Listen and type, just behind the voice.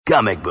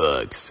comic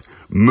books,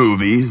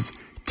 movies,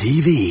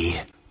 TV,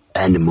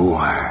 and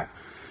more.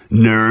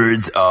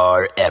 Nerds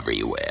are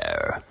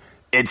everywhere.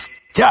 It's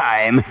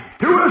time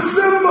to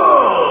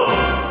assemble!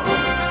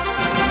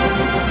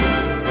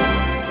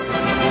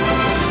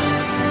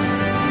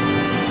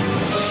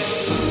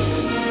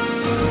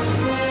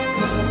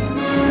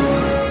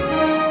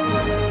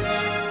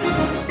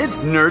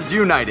 It's Nerds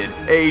United,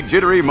 a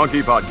Jittery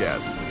Monkey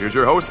podcast. Here's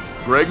your host,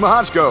 Greg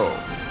Mahochko.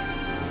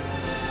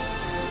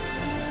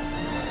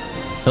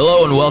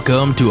 Hello and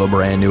welcome to a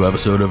brand new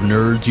episode of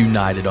Nerds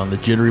United on the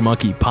Jittery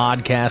Monkey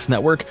Podcast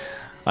Network.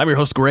 I'm your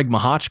host, Greg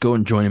Mahochko,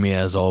 and joining me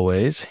as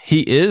always,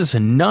 he is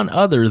none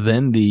other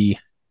than the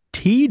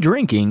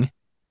tea-drinking,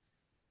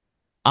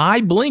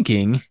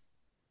 eye-blinking,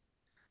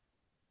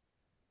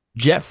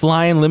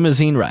 jet-flying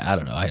limousine ride. I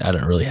don't know. I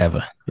don't really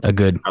have a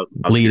good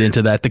lead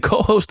into that. The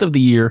co-host of the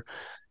year,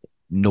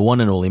 the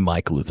one and only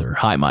Mike Luther.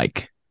 Hi,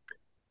 Mike.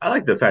 I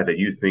like the fact that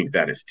you think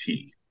that is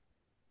tea.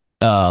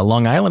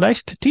 Long Island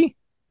iced tea?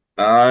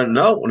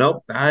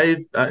 No.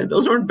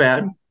 Those aren't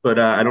bad, but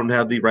I don't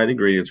have the right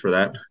ingredients for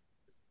that.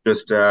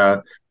 Just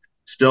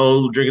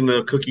still drinking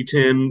the cookie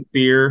tin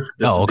beer.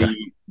 This is the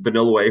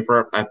vanilla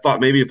wafer. I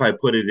thought maybe if I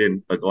put it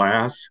in a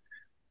glass,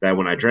 that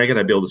when I drank it,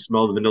 I'd be able to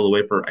smell the vanilla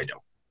wafer. I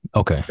don't.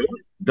 Okay.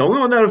 The only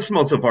one that I've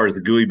smelled so far is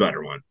the gooey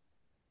butter one.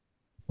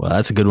 Well,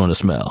 that's a good one to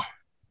smell.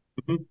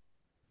 Mm-hmm.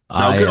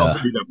 Now, it could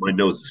also be that my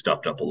nose is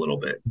stuffed up a little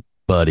bit.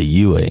 Buddy,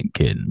 you ain't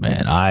kidding,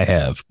 man. I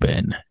have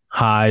been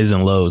highs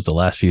and lows the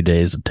last few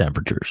days of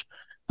temperatures.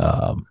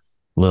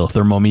 Little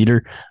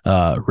thermometer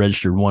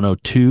registered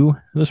 102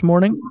 this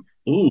morning.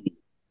 Ooh.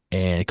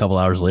 And a couple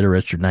hours later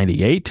registered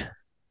 98.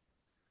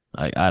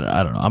 I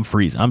don't know. I'm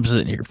freezing. I'm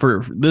sitting here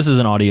this is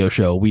an audio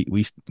show. We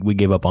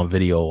gave up on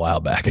video a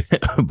while back,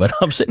 but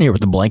I'm sitting here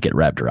with the blanket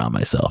wrapped around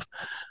myself.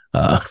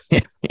 I'm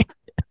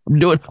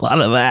doing a lot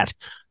of that.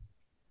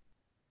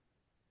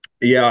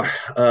 Yeah,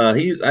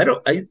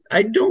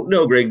 I don't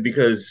know, Greg,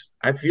 because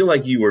I feel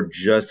like you were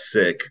just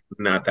sick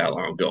not that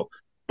long ago.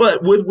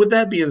 But with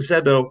that being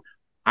said, though,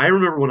 I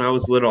remember when I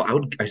was little,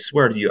 I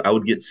swear to you, I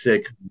would get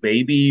sick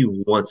maybe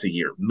once a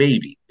year,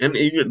 maybe, and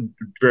you can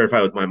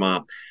verify with my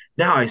mom.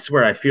 Now I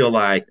swear I feel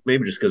like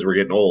maybe just because we're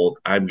getting old,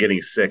 I'm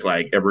getting sick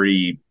like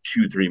every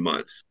 2-3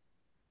 months.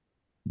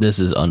 This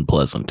is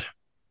unpleasant.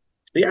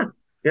 Yeah.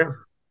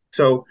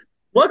 So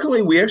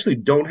luckily, we actually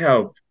don't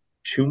have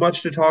too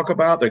much to talk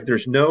about. Like,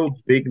 there's no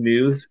big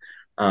news.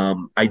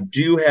 I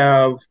do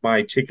have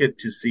my ticket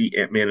to see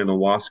Ant-Man and the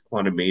Wasp: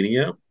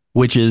 Quantumania,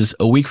 which is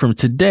a week from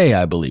today,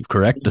 I believe.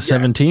 Correct, the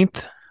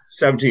 17th.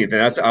 17th,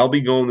 and I'll be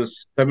going the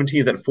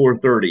 17th at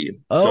 4:30.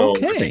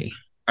 Okay. So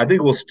I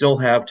think we'll still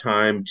have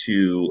time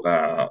to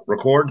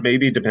record.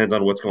 Maybe it depends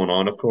on what's going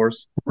on, of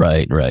course.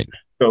 Right.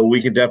 So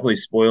we can definitely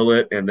spoil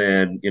it, and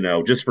then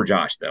just for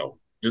Josh, though,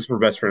 just for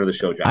best friend of the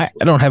show, Josh. I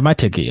don't have my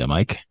ticket yet,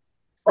 Mike.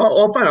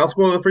 Oh, fine. I'll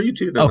spoil it for you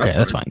too. Then. Okay,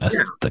 that's fine. That's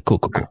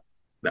cool.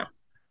 No.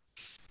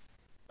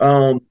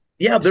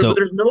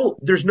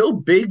 There's no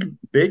big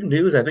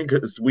news. I think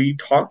because we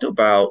talked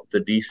about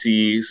the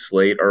DC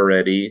slate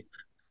already.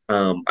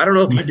 I don't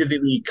know if you did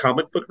any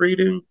comic book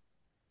reading.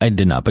 I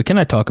did not, but can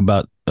I talk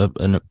about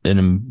an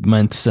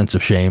immense sense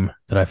of shame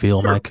that I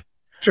feel, Sure. Mike?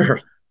 Sure.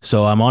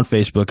 So I'm on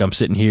Facebook. I'm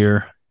sitting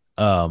here,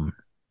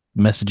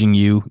 messaging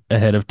you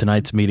ahead of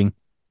tonight's meeting,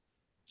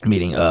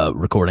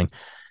 recording,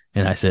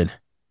 and I said,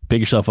 pick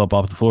yourself up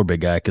off the floor,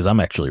 big guy, because I'm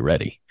actually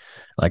ready.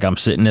 Like, I'm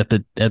sitting at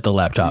the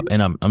laptop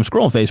and I'm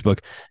scrolling Facebook,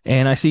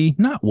 and I see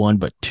not one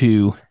but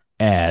two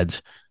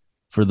ads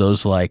for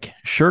those like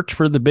shirts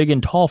for the big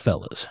and tall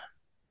fellas.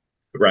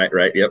 Right.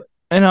 Yep.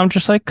 And I'm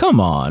just like, come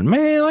on,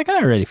 man. Like,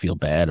 I already feel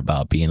bad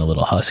about being a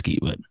little husky,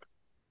 but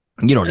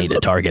you don't need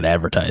to target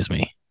advertise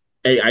me.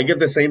 Hey, I get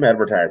the same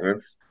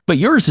advertisements. But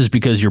yours is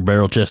because you're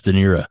barrel chested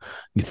and you're a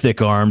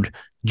thick armed,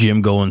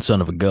 gym going son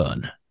of a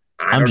gun.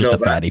 I'm just a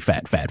fatty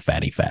fat.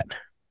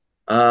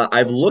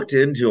 I've looked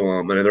into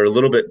them, and they're a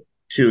little bit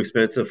too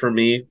expensive for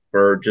me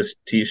for just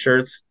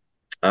T-shirts.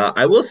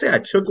 I will say I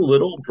took a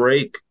little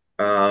break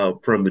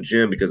from the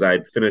gym because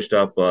I'd finished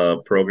up a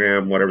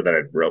program, whatever, that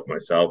I wrote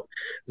myself. I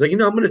was like,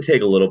 I'm going to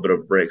take a little bit of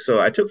a break. So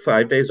I took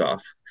 5 days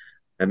off,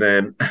 and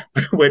then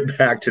I went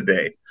back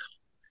today.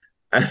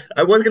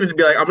 I was going to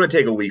be like, I'm going to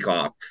take a week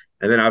off.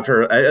 And then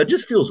after, it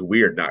just feels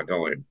weird not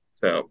going.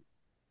 So.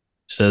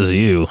 Says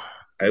you.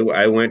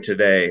 I went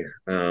today.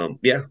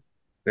 Yeah,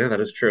 that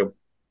is true.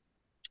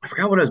 I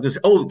forgot what I was going to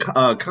say. Oh,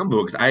 comic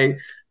books. I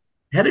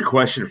had a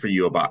question for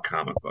you about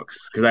comic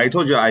books because I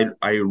told you I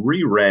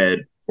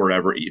reread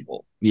Forever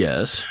Evil.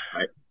 Yes.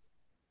 Right?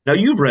 Now,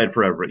 you've read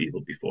Forever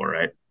Evil before,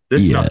 right?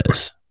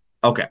 Yes.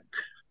 Okay.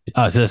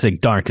 I was going to say,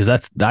 darn,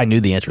 because I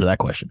knew the answer to that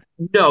question.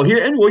 No,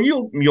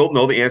 you'll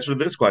know the answer to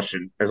this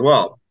question as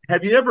well.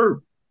 Have you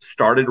ever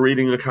started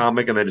reading a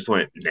comic and then just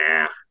went,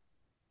 nah,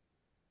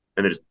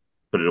 and then just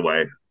put it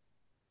away?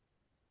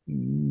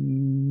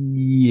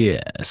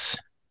 Yes.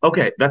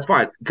 Okay, that's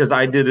fine, because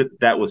I did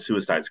that with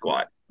Suicide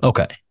Squad.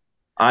 Okay.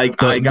 I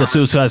got the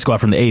Suicide Squad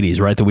from the 80s,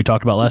 right, that we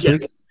talked about last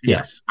week?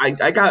 Yes.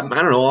 I got,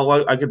 I don't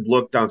know, I could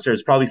look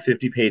downstairs, probably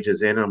 50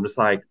 pages in, and I'm just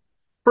like,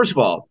 first of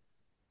all,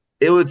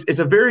 it's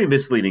a very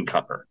misleading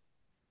cover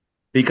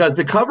because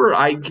the cover,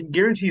 I can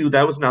guarantee you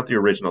that was not the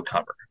original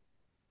cover,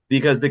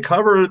 because the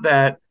cover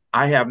that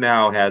I have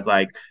now has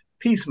like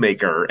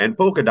Peacemaker and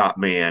Polka Dot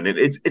Man, and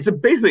it's a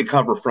basically a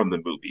cover from the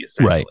movie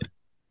essentially. Right.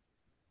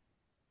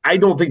 I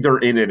don't think they're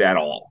in it at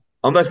all.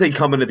 Unless they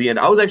come in at the end.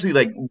 I was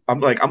actually I'm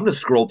gonna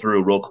scroll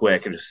through real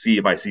quick and just see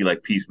if I see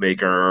like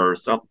Peacemaker or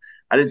something.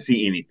 I didn't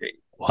see anything.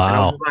 And I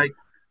was Wow. just like,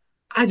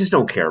 I just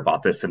don't care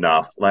about this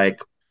enough. Like,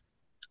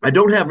 I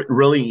don't have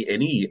really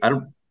any. I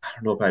don't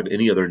know if I have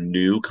any other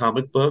new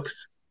comic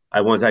books.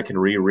 I ones I can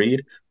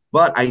reread,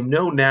 but I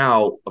know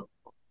now a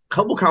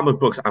couple comic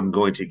books I'm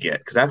going to get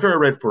because after I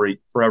read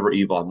Forever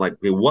Evil, I'm like,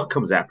 okay, what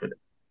comes after this?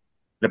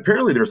 And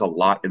apparently, there's a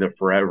lot in the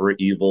Forever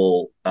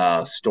Evil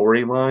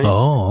storyline.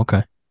 Oh,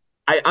 okay.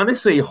 I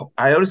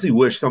honestly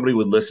wish somebody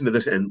would listen to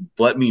this and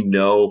let me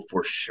know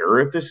for sure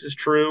if this is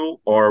true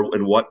or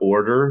in what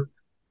order.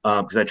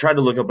 Because I tried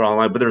to look up it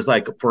online, but there's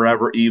like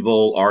Forever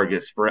Evil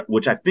Argus,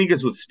 which I think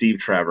is with Steve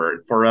Trevor,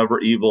 and Forever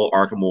Evil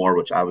Arkham War,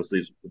 which obviously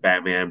is with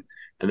Batman,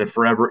 and then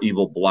Forever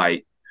Evil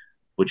Blight,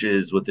 which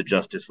is with the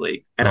Justice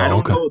League. And I Oh, don't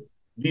okay. know if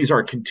these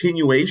are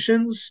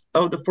continuations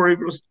of the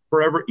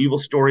Forever Evil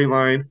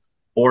storyline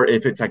or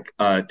if it's like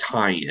a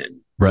tie-in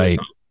with Right.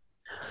 them.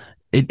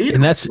 It Either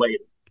and that's way,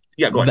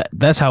 yeah, go ahead.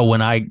 that's how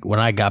when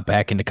I got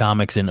back into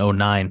comics in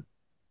 '09,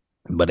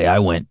 but I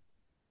went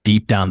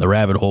deep down the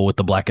rabbit hole with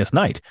the Blackest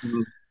Night,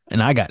 Mhm.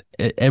 and I got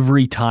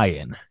every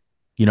tie-in,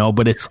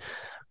 but it's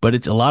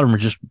a lot of them are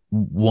just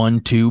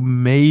one, two,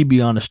 maybe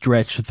on a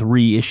stretch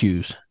 3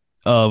 issues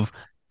of,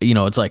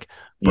 it's like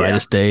Yeah,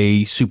 Brightest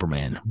Day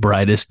Superman,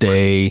 Brightest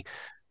Day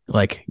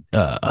like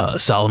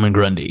Solomon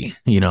Grundy,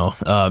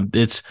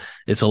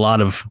 it's a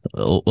lot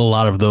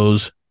of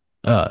those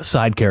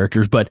side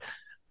characters, but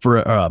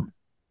for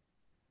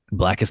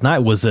Blackest Night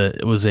was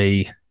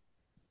a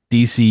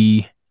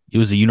DC, it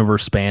was a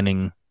universe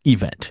spanning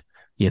event,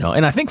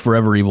 and I think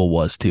Forever Evil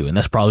was too, and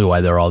that's probably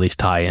why there are all these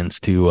tie-ins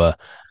to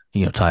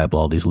tie up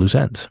all these loose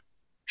ends.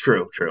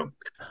 true, true.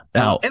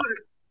 Now, And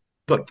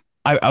good.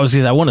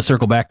 I want to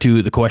circle back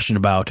to the question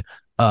about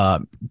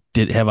have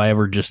I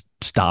ever just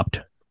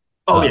stopped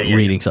Oh yeah, yeah, yeah.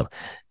 reading stuff?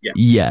 Yeah.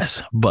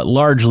 Yes, but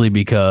largely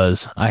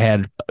because I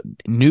had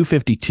New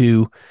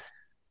 52.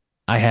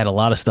 I had a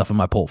lot of stuff in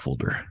my pull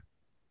folder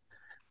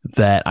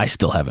that I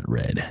still haven't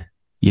read.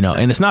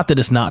 And it's not that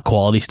it's not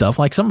quality stuff.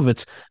 Like some of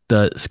it's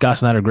the Scott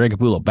Snyder, Greg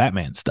Capullo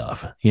Batman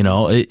stuff.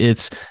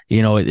 It's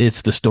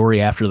the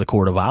story after the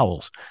Court of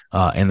Owls,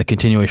 and the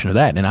continuation of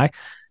that. And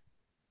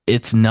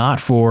it's not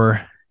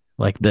for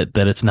like that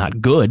it's not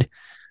good.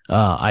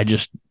 I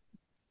just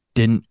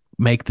didn't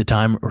make the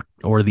time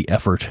or the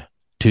effort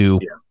to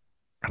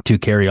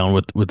carry on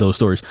with those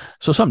stories.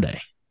 So someday,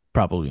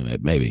 probably,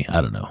 maybe,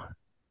 I don't know.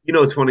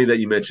 It's funny that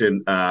you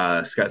mentioned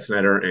Scott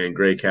Snyder and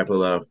Greg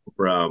Capullo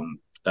from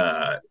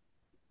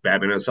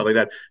Batman and stuff like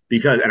that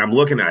and I'm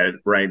looking at it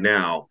right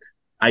now.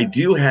 I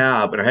do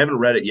have, and I haven't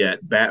read it yet,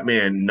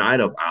 Batman Night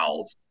of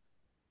Owls,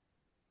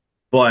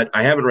 but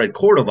I haven't read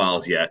Court of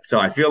Owls yet. So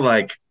I feel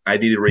like I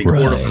need to read Court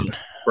of Right.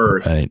 Owls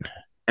first Right.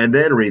 and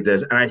then read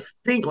this. And I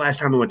think last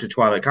time I went to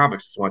Twilight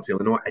Comics in Swansea,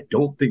 Illinois, I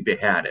don't think they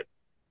had it.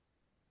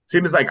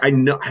 Seems like I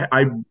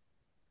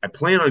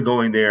plan on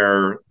going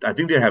there. I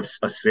think they have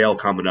a sale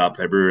coming up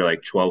February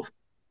like 12th,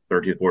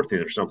 13th,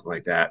 14th, or something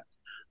like that.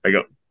 Like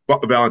a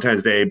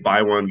Valentine's Day,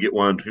 buy one, get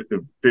one,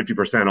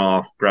 50%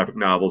 off graphic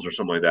novels or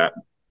something like that.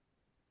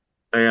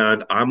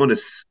 And I'm going to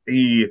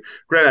see,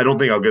 granted, I don't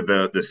think I'll get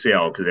the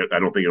sale because I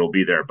don't think it'll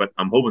be there, but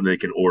I'm hoping they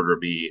can order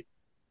me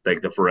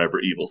like the Forever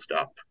Evil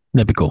stuff.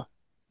 That'd be cool.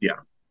 Yeah.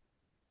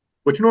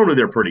 Which normally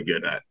they're pretty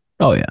good at.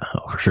 Oh yeah,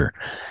 for sure.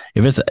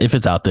 If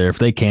it's out there, if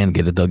they can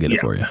get it, they'll get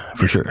it for you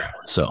for sure.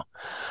 Exactly. So,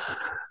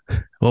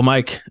 well,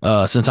 Mike,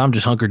 since I'm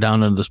just hunkered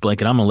down under this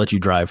blanket, I'm gonna let you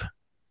drive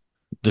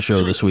the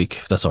show this week,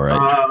 if that's all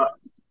right.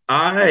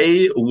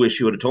 I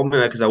wish you would have told me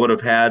that because I would have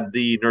had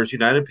the Nerds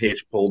United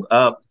page pulled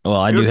up. Well,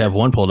 I do have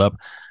one pulled up.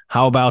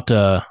 How about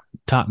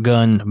Top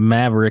Gun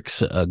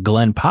Mavericks?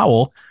 Glenn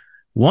Powell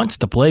wants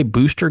to play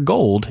Booster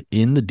Gold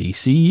in the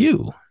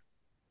DCU.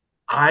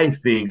 I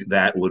think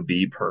that would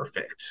be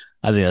perfect.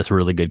 I think that's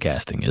really good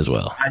casting as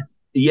well.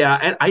 Yeah,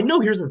 and I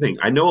know, here's the thing.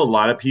 I know a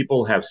lot of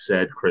people have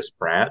said Chris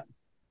Pratt,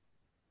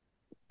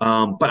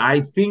 but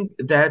I think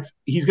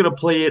he's going to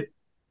play it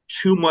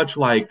too much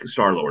like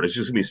Star-Lord. It's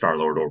just going to be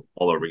Star-Lord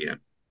all over again.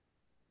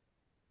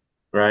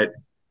 Right?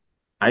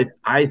 I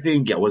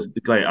think it was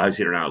I've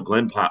seen it now.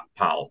 Glenn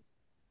Powell.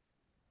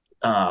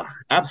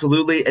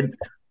 Absolutely. And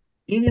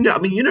I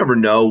mean, you never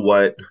know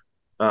what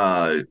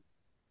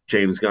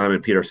James Gunn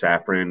and Peter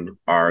Safran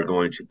are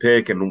going to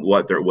pick and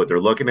what they're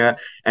looking at,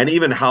 and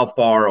even how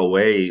far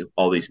away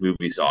all these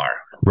movies are.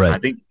 Right. I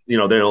think they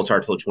don't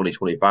start till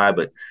 2025,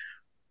 but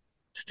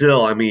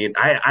still, I mean,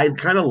 I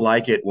kind of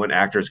like it when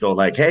actors go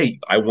like, "Hey,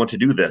 I want to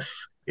do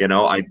this."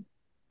 I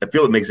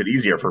feel it makes it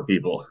easier for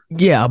people.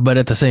 Yeah, but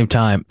at the same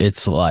time,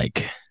 it's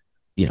like,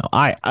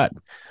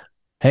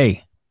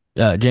 hey,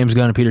 James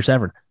Gunn and Peter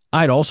Safran,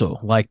 I'd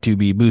also like to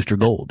be Booster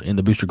Gold in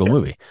the Booster Gold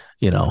movie.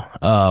 Yeah,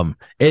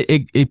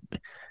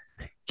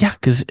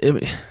 because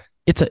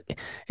it's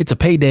a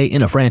payday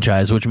in a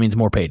franchise, which means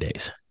more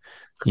paydays.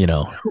 You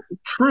know,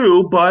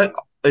 True, but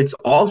it's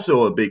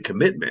also a big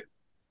commitment.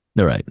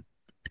 they're right.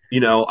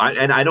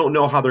 I don't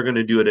know how they're going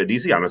to do it at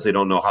DC. Honestly, I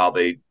don't know how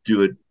they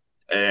do it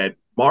at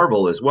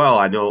Marvel as well.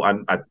 I know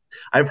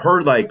I've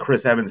heard like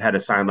Chris Evans had to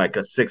sign like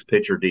a 6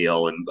 pitcher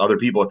deal, and other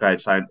people have had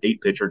to sign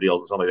 8 pitcher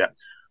deals and stuff like that.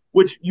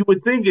 Which you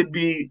would think it'd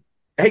be,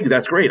 hey,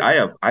 that's great. I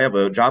have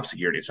a job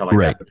security and stuff like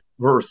Right. that. But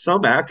for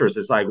some actors,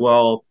 it's like,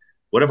 well,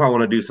 what if I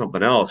want to do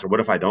something else, or what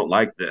if I don't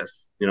like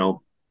this?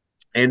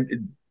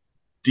 And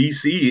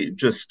DC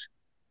just,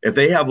 if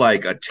they have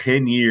like a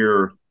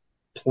 10-year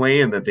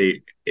plan that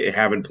they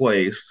have in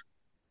place,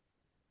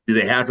 do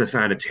they have to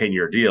sign a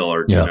 10-year deal,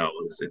 or Yeah.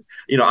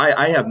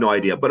 I have no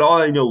idea. But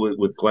all I know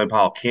with Glenn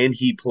Powell, can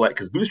he play?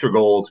 Because Booster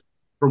Gold,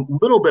 from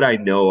little bit I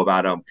know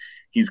about him,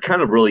 he's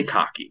kind of really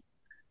cocky.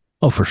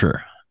 Oh, for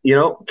sure.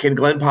 Can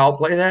Glenn Powell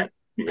play that?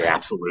 Yeah, And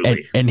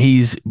absolutely. and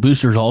he's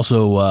Booster's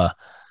also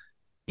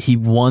he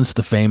wants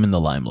the fame and the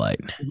limelight.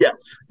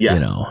 Yes. You Yes.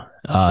 know,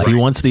 he Right.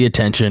 wants the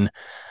attention.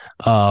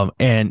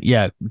 And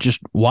yeah, just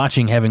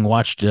having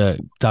watched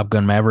Top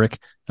Gun Maverick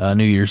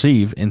New Year's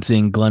Eve and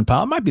seeing Glenn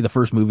Powell, it might be the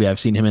first movie I've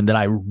seen him in that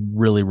I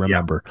really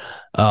remember.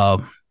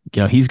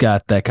 He's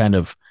got that kind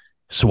of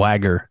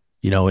swagger,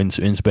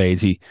 in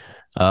spades.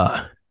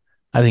 I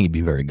think he'd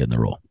be very good in the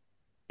role.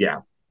 Yeah.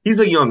 He's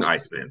a young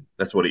Iceman.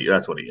 That's what he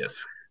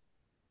is.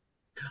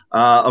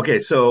 Okay,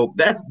 so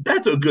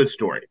that's a good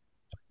story.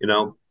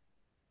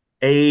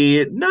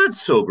 A not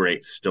so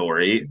great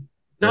story,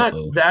 not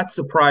Uh-oh. that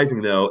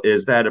surprising though,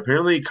 is that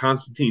apparently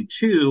Constantine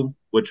 2,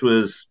 which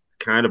was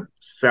kind of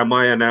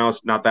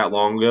semi-announced not that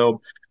long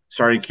ago,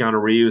 starring Keanu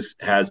Reeves,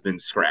 has been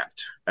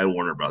scrapped at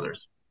Warner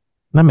Brothers.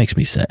 That makes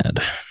me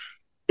sad.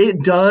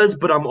 It does,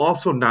 but I'm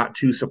also not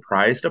too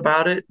surprised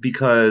about it,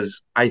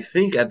 because I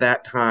think at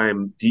that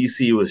time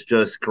DC was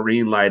just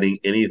greenlighting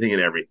anything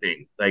and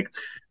everything. Like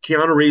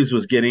Keanu Reeves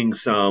was getting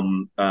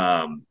some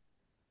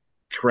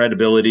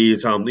credibility,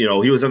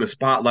 he was in the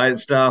spotlight and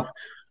stuff.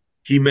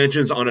 He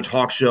mentions on a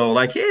talk show,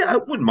 like, yeah, I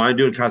wouldn't mind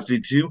doing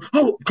Constantine 2.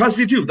 Oh,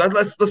 Constantine 2,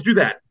 let's do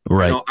that.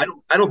 Right.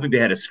 I don't think they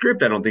had a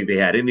script. I don't think they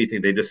had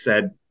anything. They just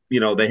said,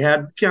 they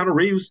had Keanu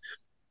Reeves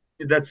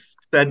that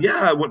said, yeah,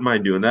 I wouldn't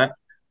mind doing that.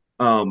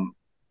 I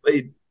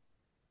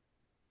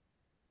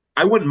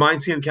wouldn't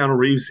mind seeing Keanu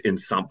Reeves in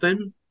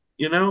something,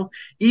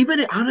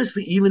 even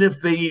honestly, even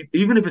if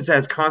it's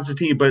as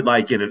Constantine, but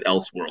like in an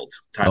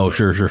Elseworlds type. Oh, of,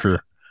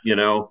 sure.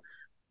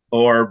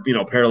 Or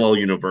parallel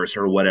universe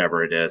or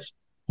whatever it is.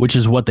 Which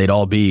is what they'd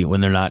all be when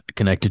they're not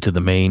connected to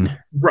the main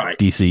Right.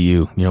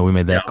 DCU. We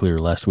made that clear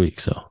last week.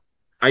 So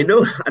I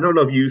don't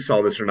know if you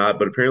saw this or not,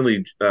 but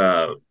apparently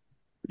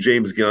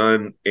James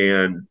Gunn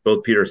and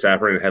both Peter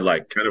Safran had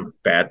like kind of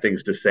bad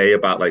things to say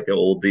about like the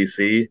old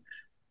DC.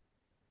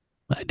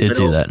 I did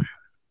see that.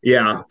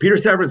 Yeah, Peter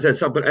Safran said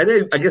something,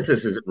 and I guess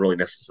this isn't really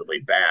necessarily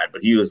bad,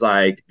 but he was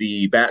like,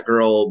 the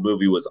Batgirl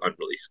movie was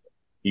unreleasable.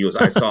 He goes,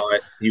 I saw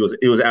it.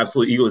 It was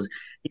absolutely.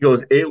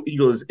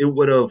 It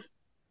would have.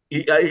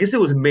 I guess it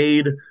was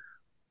made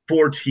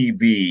for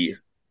TV,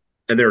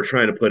 and they were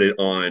trying to put it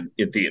on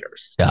in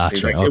theaters.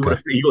 Gotcha. Like, okay.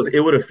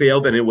 it would have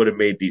failed, and it would have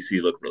made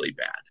DC look really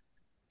bad.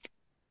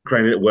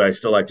 Granted, would I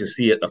still like to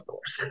see it? Of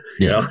course.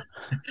 Yeah.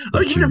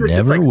 But even you if it's never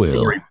just like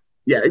will.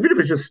 even if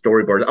it's just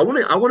storyboards, I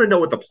want to know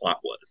what the plot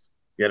was.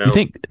 You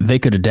think they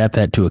could adapt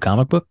that to a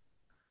comic book?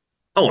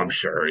 Oh, I'm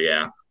sure.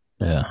 Yeah.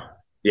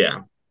 Yeah.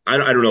 I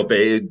don't know if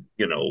they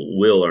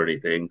will or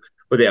anything,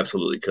 but they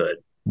absolutely could.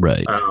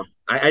 Right.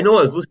 I know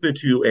I was listening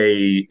to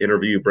a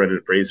interview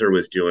Brendan Fraser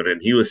was doing, and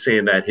he was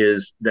saying that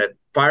that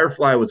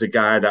Firefly was a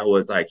guy that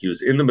was like, he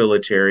was in the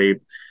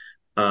military,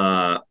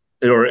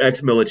 or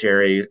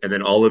ex-military, and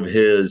then all of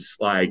his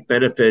like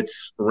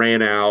benefits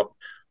ran out.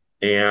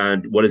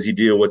 And what does he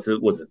do? What's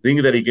the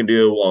thing that he can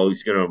do? Well,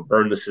 he's going to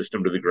burn the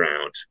system to the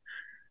ground.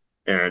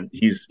 And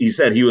he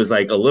said he was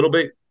like a little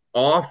bit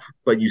off,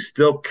 but you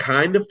still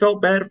kind of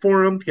felt bad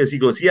for him, because he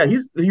goes, yeah,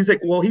 he's like,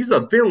 well, he's a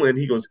villain.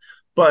 He goes,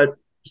 but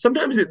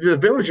sometimes the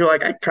villains, you're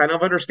like, I kind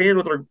of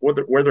understand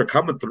where they're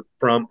coming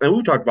from. And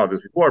we've talked about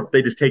this before.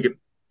 They just take it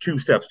 2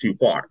 steps too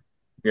far,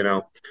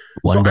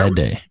 One bad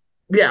day.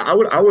 Yeah,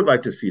 I would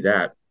like to see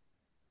that.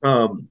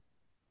 I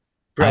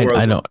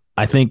know.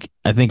 I think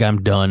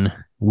I'm done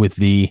with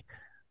the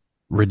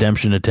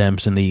redemption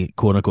attempts and the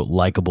quote unquote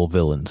likable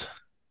villains.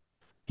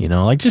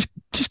 Like just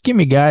give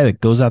me a guy that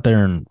goes out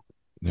there and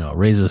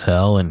raises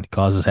hell and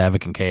causes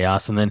havoc and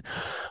chaos, and then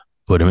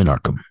put him in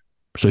Arkham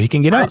so he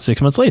can get out 6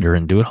 months later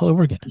and do it all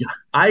over again. Yeah,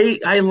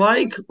 I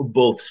like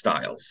both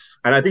styles,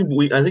 and I think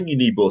you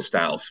need both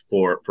styles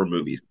for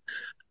movies.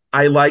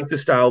 I like the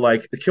style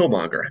like the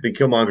Killmonger. I think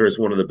Killmonger is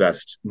one of the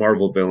best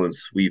Marvel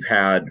villains we've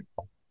had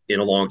in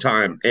a long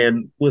time.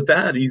 And with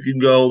that, you can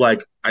go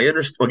like, I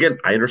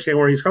understand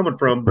where he's coming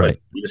from, but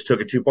Right. he just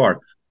took it too far.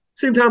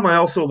 Same time, I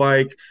also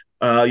like,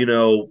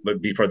 but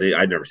before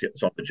I never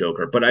saw the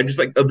Joker, but I just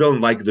like a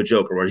villain like the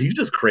Joker, where he's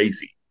just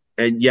crazy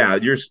and yeah,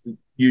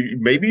 you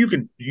maybe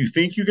you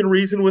think you can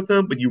reason with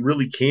him, but you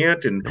really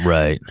can't. And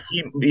Right.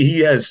 he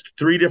has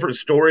three different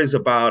stories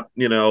about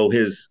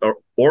his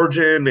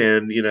origin,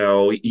 and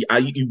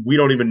we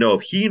don't even know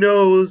if he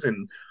knows,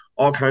 and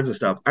all kinds of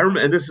stuff. I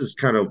remember, and this is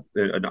kind of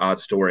an odd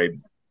story.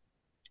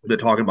 They're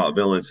talking about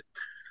villains.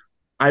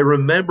 I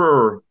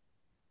remember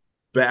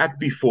back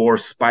before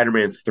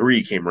Spider-Man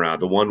 3 came around,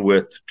 the one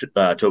with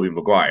Tobey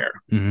Maguire,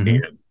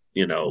 Mm-hmm. and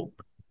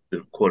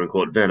the quote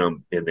unquote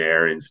Venom in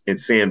there, and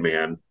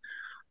Sandman.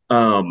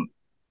 Um,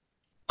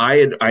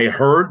 I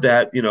heard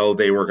that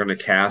they were going to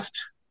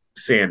cast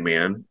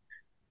Sandman,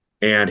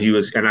 and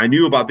I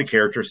knew about the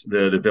characters,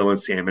 the villain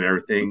Sandman, and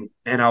everything,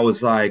 and I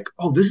was like,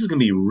 oh, this is going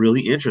to be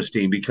really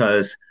interesting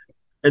because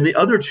in the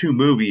other two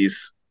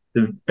movies,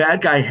 the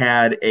bad guy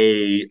had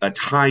a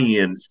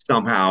tie-in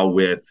somehow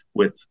with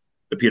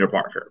the Peter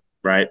Parker,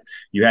 right?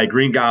 You had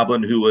Green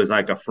Goblin, who was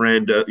like a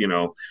friend,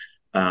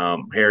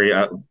 Harry,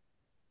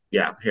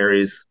 yeah,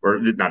 Harry's, or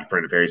not a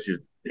friend of Harry's, he's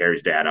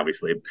Harry's dad,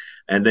 obviously.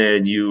 And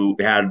then you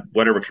had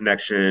whatever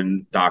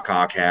connection Doc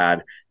Ock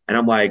had. And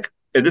I'm like,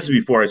 and this is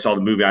before I saw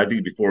the movie, I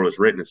think before it was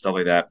written and stuff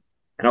like that.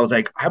 And I was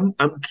like, I'm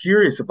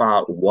curious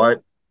about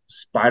what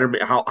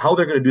Spider-Man, how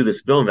they're going to do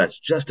this villain that's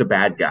just a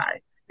bad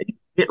guy. And you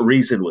can't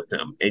reason with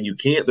him. And you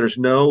can't, there's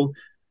no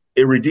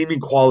redeeming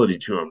quality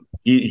to him.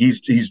 He's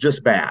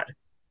just bad.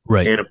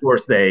 Right. And of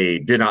course, they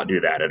did not do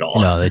that at all.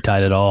 No, they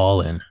tied it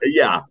all in.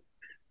 Yeah.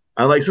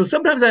 I like, so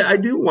sometimes I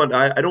do want,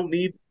 I don't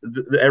need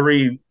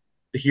every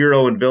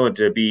hero and villain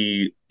to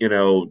be,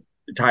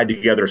 tied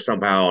together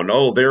somehow. And,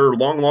 oh, they're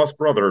long lost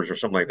brothers or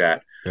something like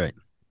that. Right.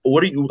 I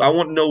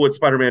want to know what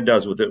Spider-Man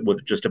does with it,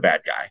 with just a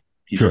bad guy.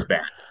 He's Sure. just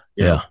bad.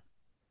 Yeah.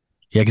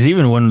 Yeah. Because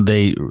even when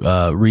they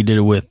redid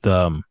it with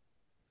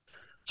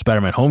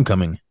Spider-Man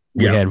Homecoming,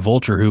 we had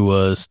Vulture, who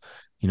was,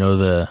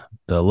 the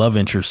love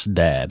interest's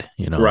dad,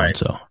 Right.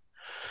 So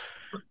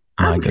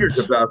I'm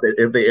curious about that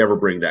if they ever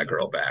bring that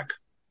girl back.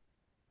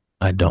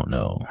 I don't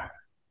know. I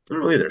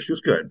don't know either. She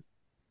was good.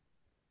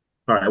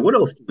 All right. What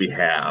else do we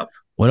have?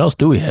 What else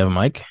do we have,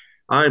 Mike?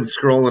 I'm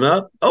scrolling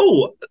up.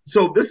 Oh,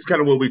 so this is kind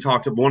of what we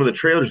talked about. One of the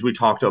trailers we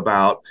talked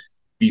about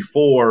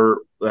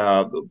before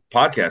the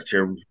podcast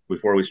here,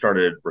 before we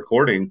started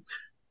recording.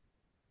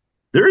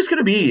 There is going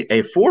to be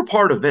a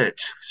 4-part event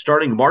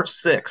starting March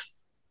 6th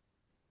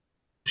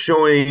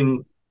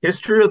showing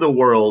History of the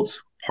World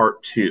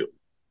Part 2,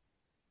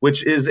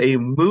 which is a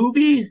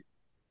movie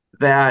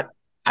that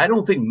I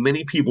don't think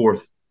many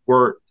people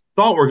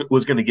thought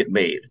was going to get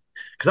made.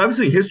 Because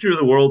obviously History of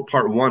the World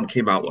Part 1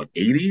 came out, what,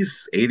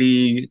 80s?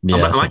 80?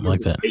 Yeah, something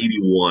like that.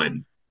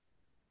 81.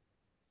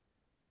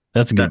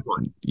 That's good.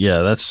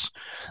 Yeah, that's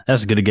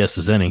as good a guess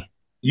as any.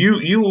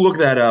 You look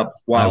that up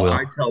while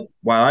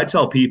I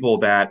tell people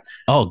that.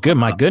 Oh, good.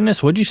 My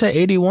goodness. What'd you say?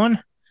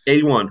 81?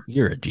 81.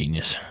 You're a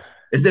genius.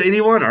 Is it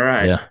 81? All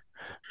right. Yeah.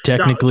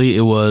 Technically,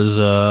 it was,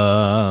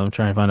 I'm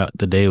trying to find out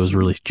the day it was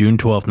released, June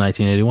 12th,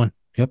 1981.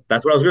 Yep.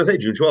 That's what I was going to say,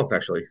 June 12th,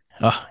 actually.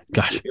 Oh,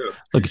 gosh. Yeah.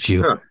 Look at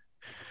you.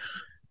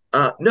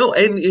 Huh. No,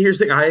 and here's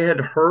the thing. I had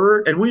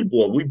heard, and we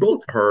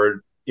both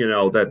heard,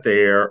 that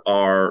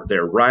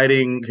they're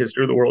writing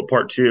History of the World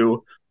Part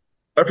 2.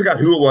 I forgot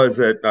who it was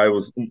that I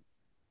was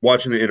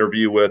watching the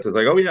interview with. It's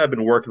like, oh, yeah, I've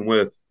been working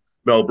with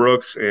Mel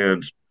Brooks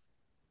and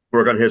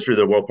work on History of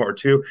the World Part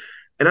 2.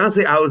 And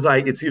honestly, I was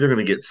like, it's either going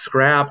to get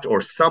scrapped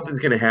or something's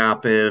going to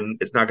happen.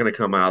 It's not going to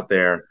come out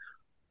there.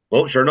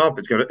 Well, sure enough,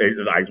 it's going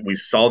to. We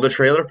saw the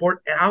trailer for it,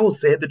 and I will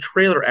say the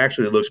trailer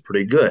actually looks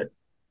pretty good.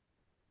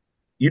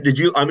 Did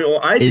you? I mean, well,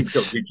 I think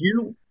so. Did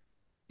you?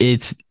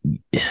 It's.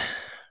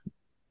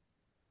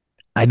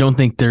 I don't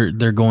think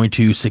they're going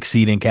to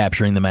succeed in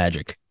capturing the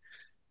magic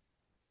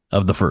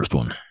of the first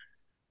one.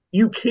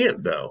 You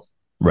can't, though.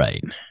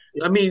 Right.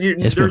 I mean,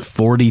 it's been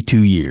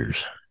 42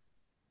 years.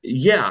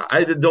 Yeah,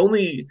 I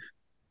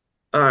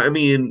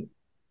mean,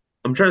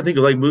 I'm trying to think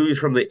of like movies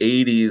from the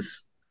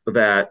 80s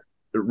that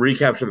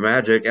recapture the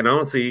magic, and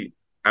honestly,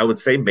 I would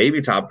say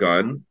maybe Top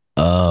Gun,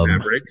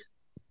 Maverick,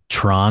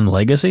 Tron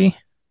Legacy.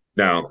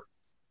 No,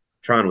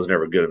 Tron was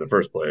never good in the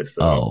first place.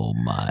 So. Oh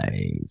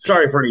my!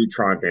 Sorry for any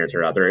Tron fans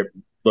out there.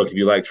 Look, if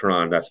you like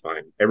Tron, that's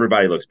fine.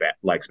 Everybody likes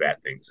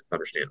bad things. It's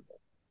understandable,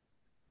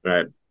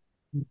 right?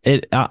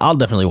 I'll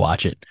definitely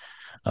watch it.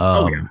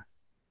 Yeah.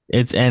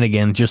 And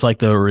again, just like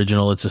the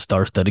original, it's a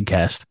star-studded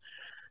cast.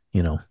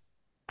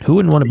 Who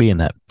wouldn't want to be in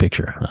that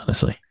picture?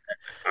 Honestly,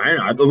 I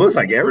know it looks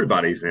like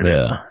everybody's in it.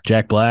 Yeah,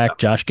 Jack Black,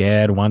 Josh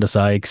Gad, Wanda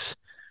Sykes,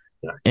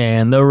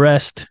 and the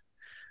rest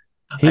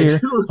here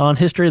on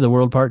History of the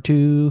World Part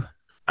 2.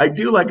 I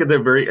do like at the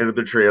very end of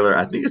the trailer.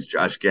 I think it's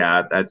Josh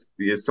Gad.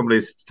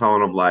 Somebody's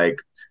telling him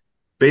like,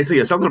 basically,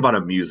 it's something about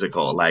a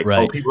musical. Like,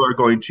 oh, people are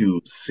going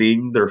to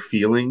sing their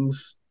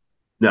feelings.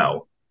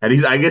 No.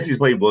 And I guess he's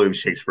playing William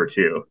Shakespeare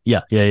too.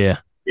 Yeah.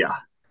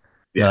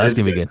 No, that's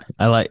gonna be good.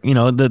 I like,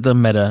 the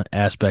meta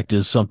aspect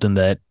is something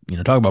that,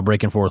 talk about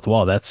breaking fourth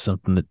wall. That's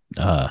something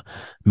that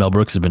Mel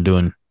Brooks has been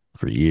doing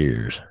for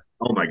years.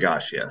 Oh my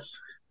gosh, yes.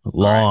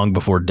 Long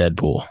before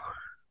Deadpool.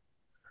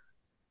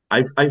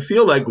 I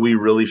feel like we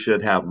really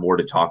should have more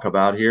to talk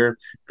about here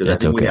because I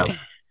think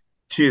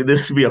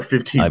This would be a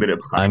 15-minute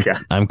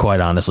podcast. I'm quite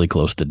honestly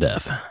close to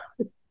death.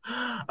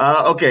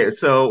 Okay,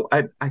 so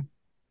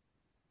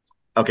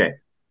okay.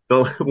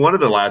 So one of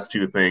the last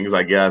two things,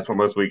 I guess,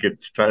 unless we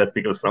could try to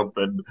think of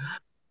something,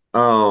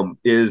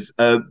 is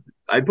I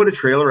put a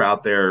trailer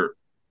out there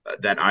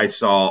that I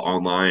saw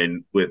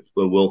online with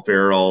Will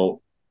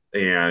Ferrell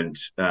and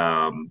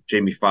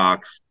Jamie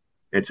Foxx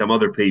and some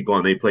other people,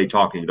 and they play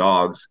talking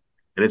dogs,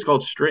 and it's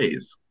called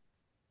Strays.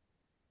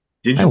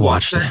 Did you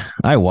watch that?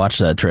 I watched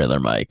that trailer,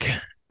 Mike,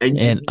 And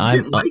and you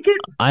didn't like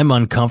it? I'm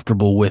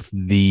uncomfortable with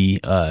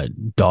the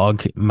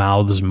dog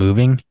mouths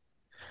moving.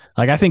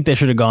 Like I think they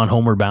should have gone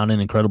Homeward Bound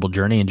and Incredible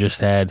Journey and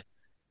just had,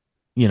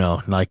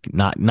 like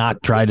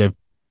not try to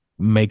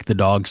make the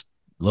dogs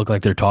look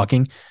like they're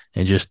talking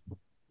and just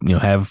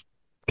have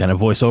kind of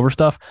voiceover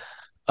stuff.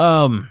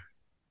 I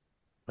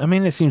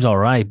mean it seems all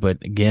right,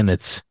 but again,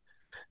 that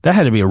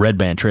had to be a Red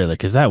Band trailer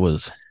because that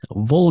was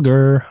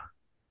vulgar.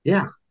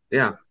 Yeah,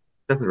 yeah,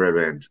 definitely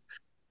Red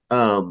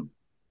Band.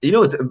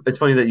 It's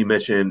funny that you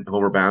mentioned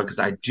Homeward Bound because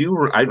I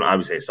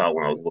obviously saw it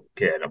when I was a little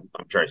kid.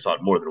 I'm sure I saw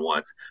it more than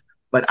once,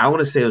 but I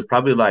want to say it was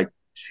probably like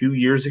 2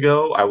 years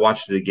ago. I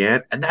watched it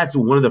again, and that's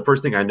one of the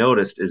first thing I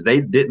noticed is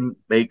they didn't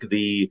make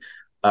the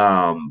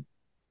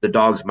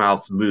dog's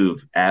mouth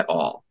move at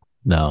all.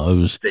 No, it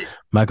was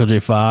Michael J.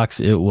 Fox.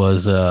 It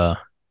was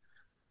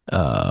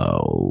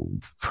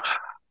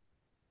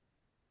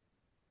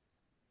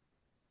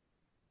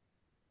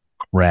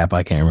crap,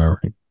 I can't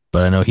remember.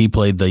 But I know he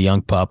played the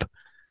young pup,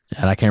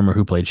 and I can't remember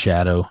who played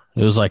Shadow.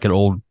 It was like an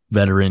old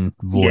veteran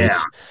voice. Yeah.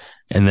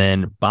 And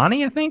then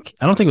Bonnie, I think.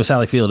 I don't think it was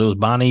Sally Field. It was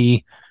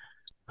Bonnie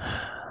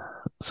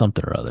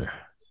something or other.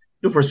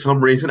 For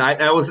some reason,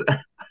 I was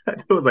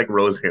it was like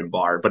Roseanne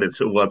Barr, but it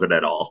wasn't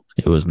at all.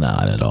 It was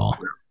not at all.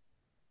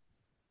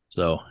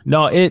 So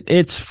no,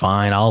 it's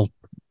fine. I'll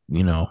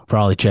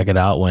probably check it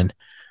out when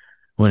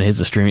it hits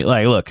the streaming.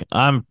 Like, look,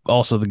 I'm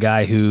also the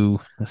guy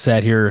who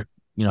sat here,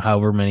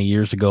 however many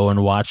years ago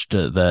and watched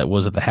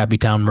the Happy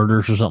Town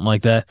Murders or something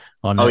like that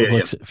on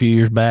Netflix a few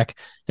years back,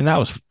 and that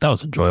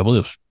was enjoyable. It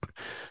was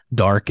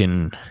dark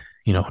and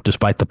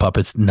despite the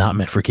puppets, not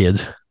meant for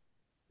kids.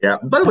 Yeah.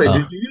 By the way,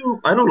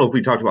 I don't know if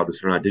we talked about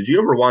this or not. Did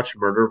you ever watch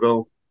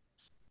Murderville?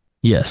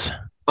 Yes.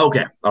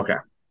 Okay.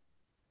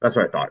 That's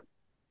what I thought.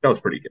 That was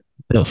pretty good.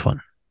 That was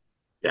fun.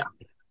 Yeah.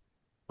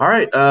 All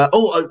right.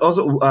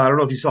 Also, I don't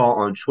know if you saw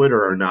on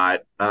Twitter or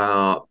not.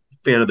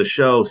 Fan of the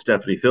show,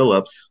 Stephanie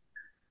Phillips,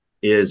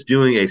 is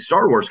doing a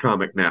Star Wars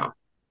comic now.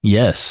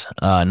 Yes.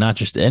 Not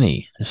just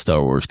any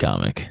Star Wars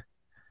comic,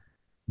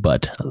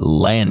 but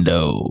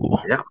Lando.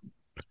 Yeah.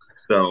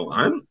 So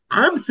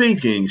I'm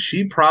thinking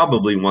she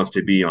probably wants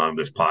to be on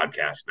this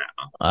podcast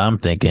now. I'm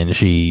thinking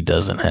she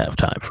doesn't have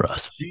time for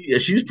us.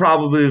 She's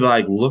probably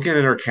like looking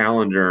at her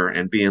calendar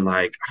and being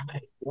like, I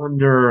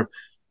wonder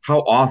how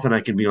often I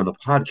can be on the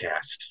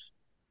podcast.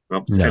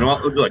 No. And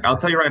I'll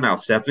tell you right now,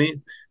 Stephanie,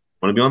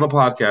 want to be on the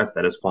podcast?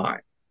 That is fine.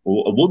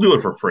 We'll do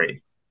it for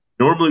free.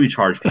 Normally we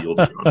charge people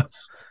to be on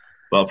this,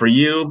 but for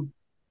you,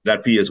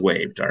 that fee is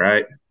waived. All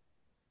right.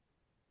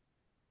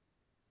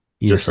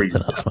 Just for you,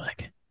 else,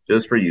 Mike.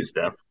 Just for you,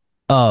 Steph.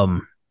 So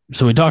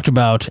we talked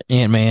about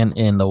Ant-Man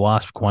and the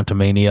Wasp: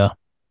 Quantumania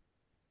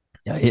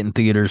hitting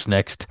theaters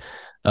next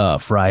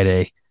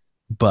Friday,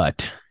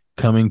 but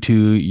coming to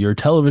your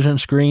television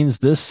screens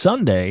this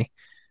Sunday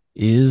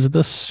is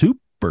the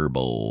Super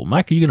Bowl.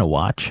 Mike, are you going to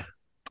watch?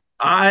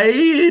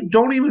 I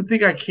don't even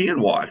think I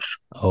can watch.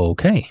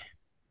 Okay.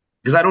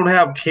 Because I don't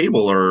have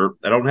cable or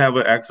I don't have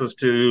access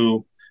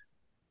to.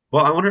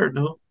 Well, I wonder.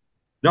 No,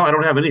 I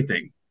don't have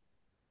anything.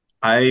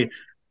 I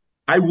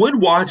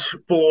would watch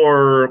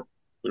for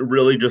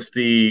really just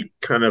the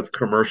kind of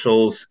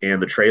commercials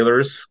and the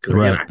trailers because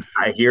again,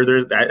 I hear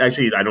there's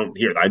actually I don't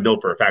hear. I know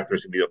for a fact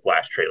there's gonna be a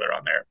Flash trailer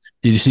on there.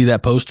 Did you see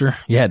that poster?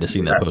 You had to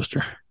see that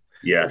poster.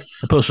 Yes,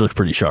 the poster looks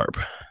pretty sharp.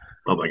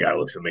 Oh my god, it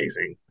looks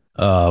amazing.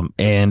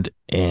 And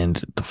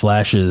the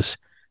Flash's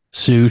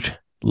suit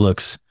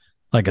looks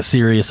like a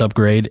serious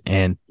upgrade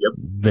and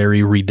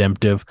very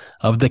redemptive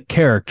of the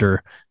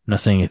character. I'm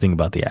not saying anything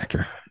about the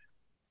actor.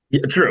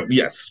 Yeah, true.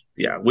 Yes.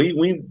 Yeah.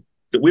 We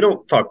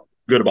don't talk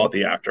good about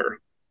the actor.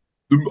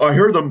 I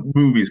heard the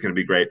movie's going to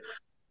be great.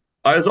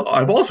 I've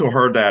also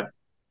heard that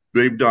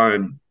they've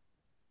done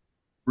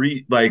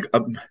I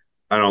don't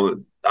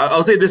know.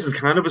 I'll say this is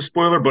kind of a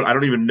spoiler, but I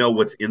don't even know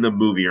what's in the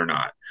movie or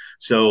not.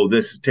 So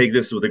take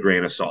this with a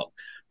grain of salt.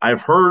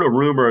 I've heard a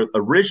rumor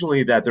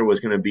originally that there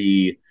was going to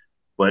be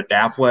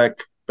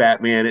Affleck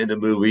Batman in the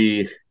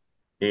movie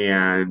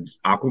and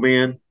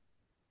Aquaman,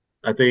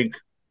 I think.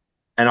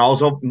 And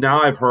also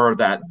now I've heard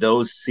that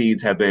those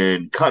scenes have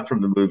been cut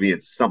from the movie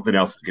and something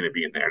else is going to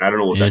be in there. And I don't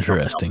know what that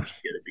something else is going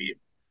to be.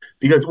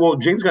 Because,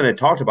 James kind of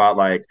talked about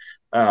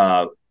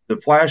the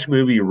Flash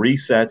movie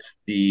resets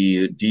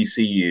the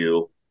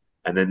DCU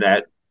and then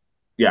that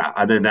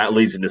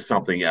leads into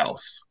something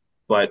else.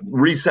 But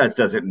resets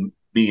doesn't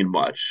mean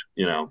much,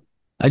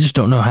 I just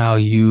don't know how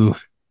they've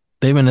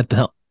been at the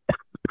helm.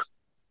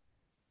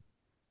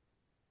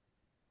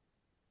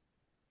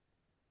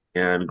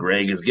 And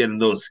Greg is getting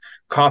those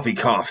coffee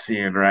coughs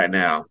in right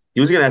now.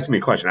 He was going to ask me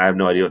a question. I have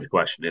no idea what the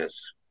question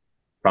is.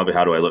 Probably,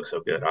 how do I look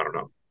so good? I don't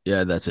know.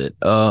 Yeah, that's it.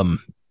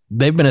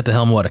 They've been at the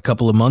helm, what, a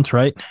couple of months,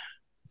 right?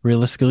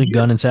 Realistically, Yeah.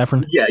 Gunn and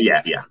Safran.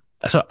 Yeah.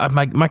 So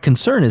my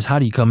concern is, how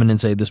do you come in and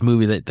say this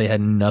movie that they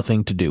had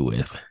nothing to do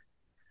with,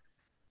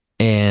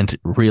 and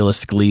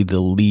realistically the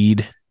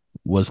lead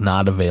was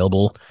not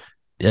available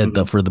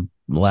for the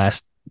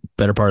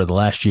better part of the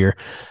last year?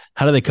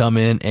 How do they come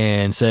in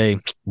and say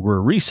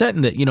we're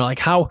resetting it? Like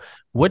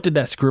what did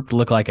that script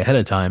look like ahead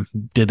of time?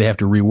 Did they have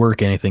to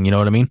rework anything? You know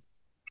what I mean?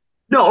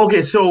 No,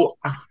 okay. So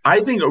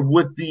I think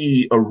with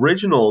the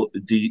original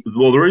the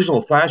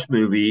original Flash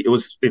movie,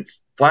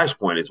 it's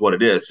Flashpoint is what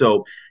it is.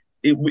 So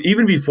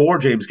even before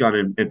James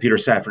Gunn and Peter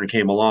Safran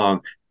came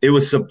along, it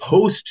was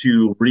supposed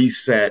to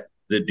reset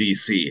the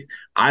DC.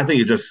 I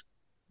think it just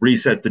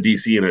resets the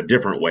DC in a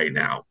different way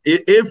now.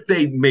 If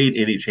they made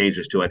any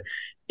changes to it,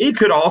 it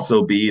could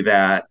also be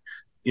that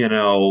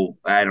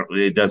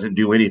it doesn't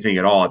do anything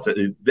at all.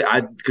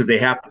 Because they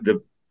have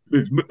to.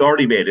 It's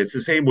already made. It's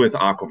the same with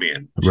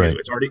Aquaman too. Right.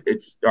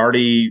 It's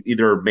already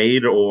either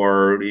made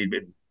or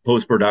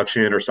post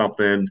production or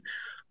something.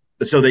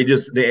 So they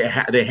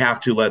have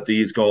to let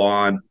these go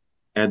on,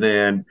 and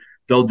then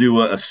they'll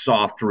do a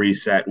soft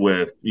reset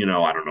with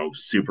I don't know,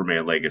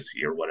 Superman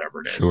Legacy or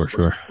whatever it is.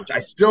 Sure. Which I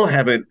still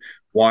haven't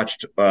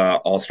watched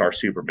All-Star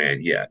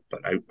Superman yet,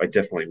 but I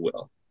definitely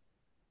will.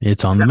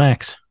 It's on the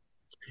Max.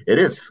 It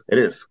is.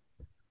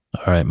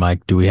 All right,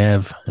 Mike, do we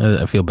have,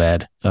 I feel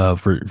bad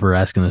for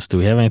asking this. Do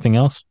we have anything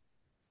else?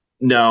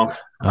 No,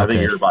 I think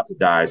Okay. you're about to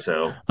die.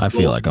 So I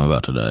feel like I'm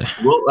about to die.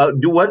 we'll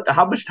do what?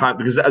 How much time?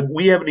 Because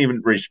we haven't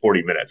even reached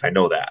 40 minutes. I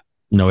know that.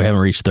 No, we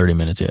haven't reached 30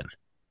 minutes yet.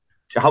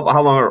 How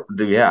long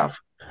do we have?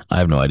 I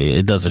have no idea.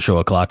 It doesn't show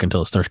a clock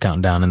until it starts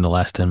counting down in the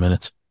last 10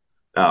 minutes.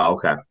 Oh,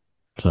 okay.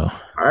 So,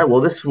 all right. Well,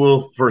 this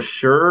will for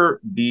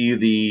sure be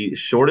the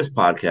shortest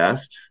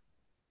podcast.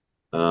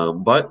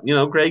 But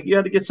Greg, you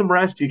got to get some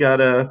rest. You got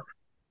to,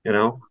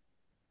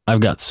 I've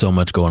got so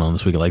much going on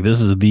this week. Like,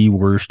 this is the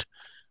worst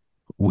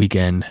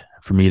weekend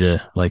for me to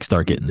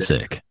start getting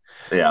sick.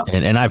 Yeah.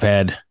 And I've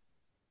had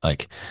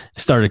it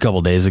started a couple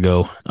of days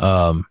ago.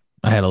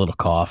 I had a little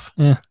cough,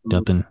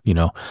 nothing,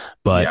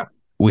 but Yeah.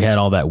 we had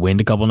all that wind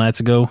a couple nights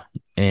ago,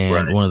 and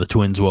Right. one of the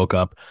twins woke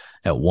up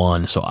at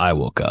 1. So I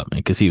woke up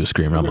because he was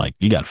screaming. I'm like,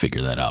 you got to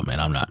figure that out, man.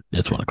 I'm not,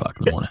 it's 1 o'clock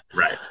in the morning.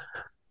 Right.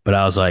 But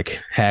I was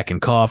like, hack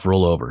and cough,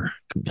 roll over.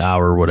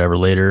 Hour or whatever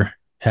later,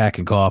 hack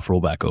and cough,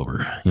 roll back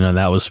over.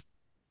 That was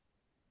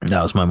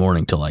my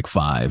morning till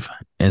 5.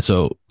 And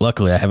so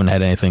luckily I haven't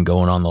had anything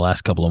going on the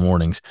last couple of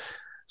mornings.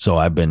 So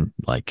I've been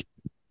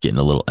getting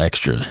a little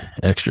extra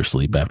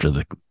sleep after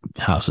the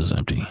house is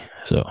empty.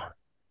 So,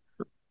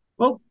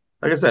 well,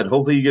 like I said,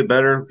 hopefully you get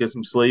better, get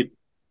some sleep.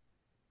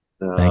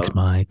 Thanks,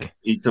 Mike.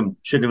 Eat some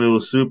chicken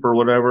noodle soup or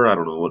whatever. I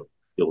don't know what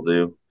you'll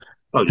do.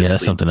 Yeah,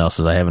 that's something else,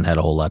 is I haven't had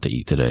a whole lot to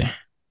eat today.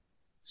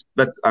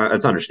 That's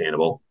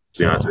understandable, to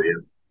be honest with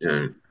you.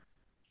 Yeah.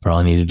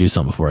 Probably need to do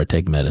something before I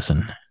take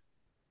medicine.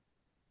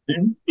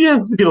 Yeah,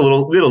 get a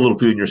little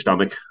food in your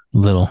stomach.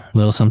 Little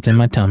something in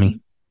my tummy.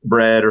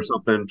 Bread or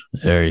something.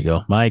 There you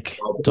go, Mike.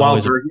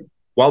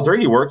 Wild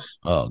turkey works.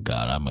 Oh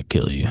God, I'm gonna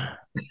kill you.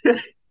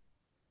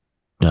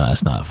 No,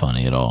 that's not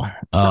funny at all.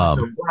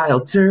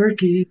 Wild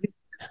turkey.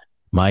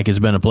 Mike, it's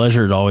been a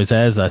pleasure. It always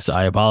has.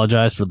 I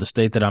apologize for the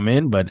state that I'm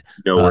in, but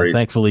no worries.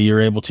 Thankfully you're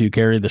able to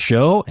carry the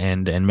show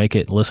and make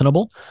it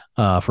listenable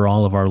for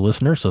all of our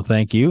listeners. So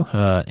thank you,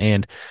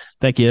 and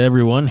thank you to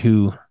everyone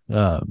who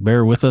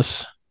bear with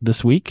us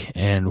this week.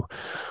 And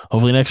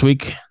hopefully next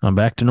week I'm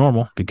back to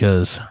normal,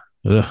 because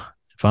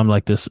if I'm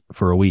like this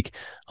for a week,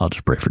 I'll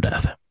just pray for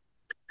death.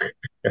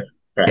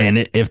 Right.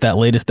 And if that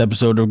latest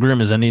episode of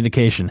Grimm is any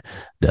indication,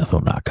 death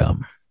will not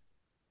come.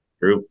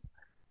 True.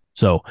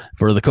 So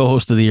for the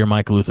co-host of the year,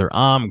 Mike Luther,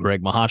 I'm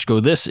Greg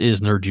Mahochko. This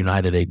is Nerd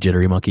United, a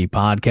Jittery Monkey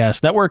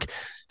podcast network,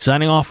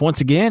 signing off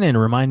once again and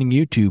reminding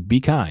you to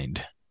be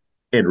kind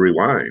and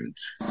rewind.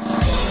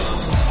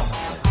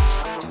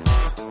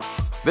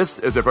 This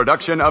is a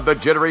production of the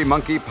Jittery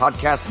Monkey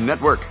Podcast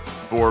Network.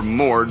 For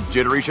more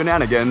jittery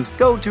shenanigans,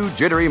 go to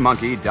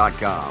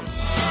jitterymonkey.com.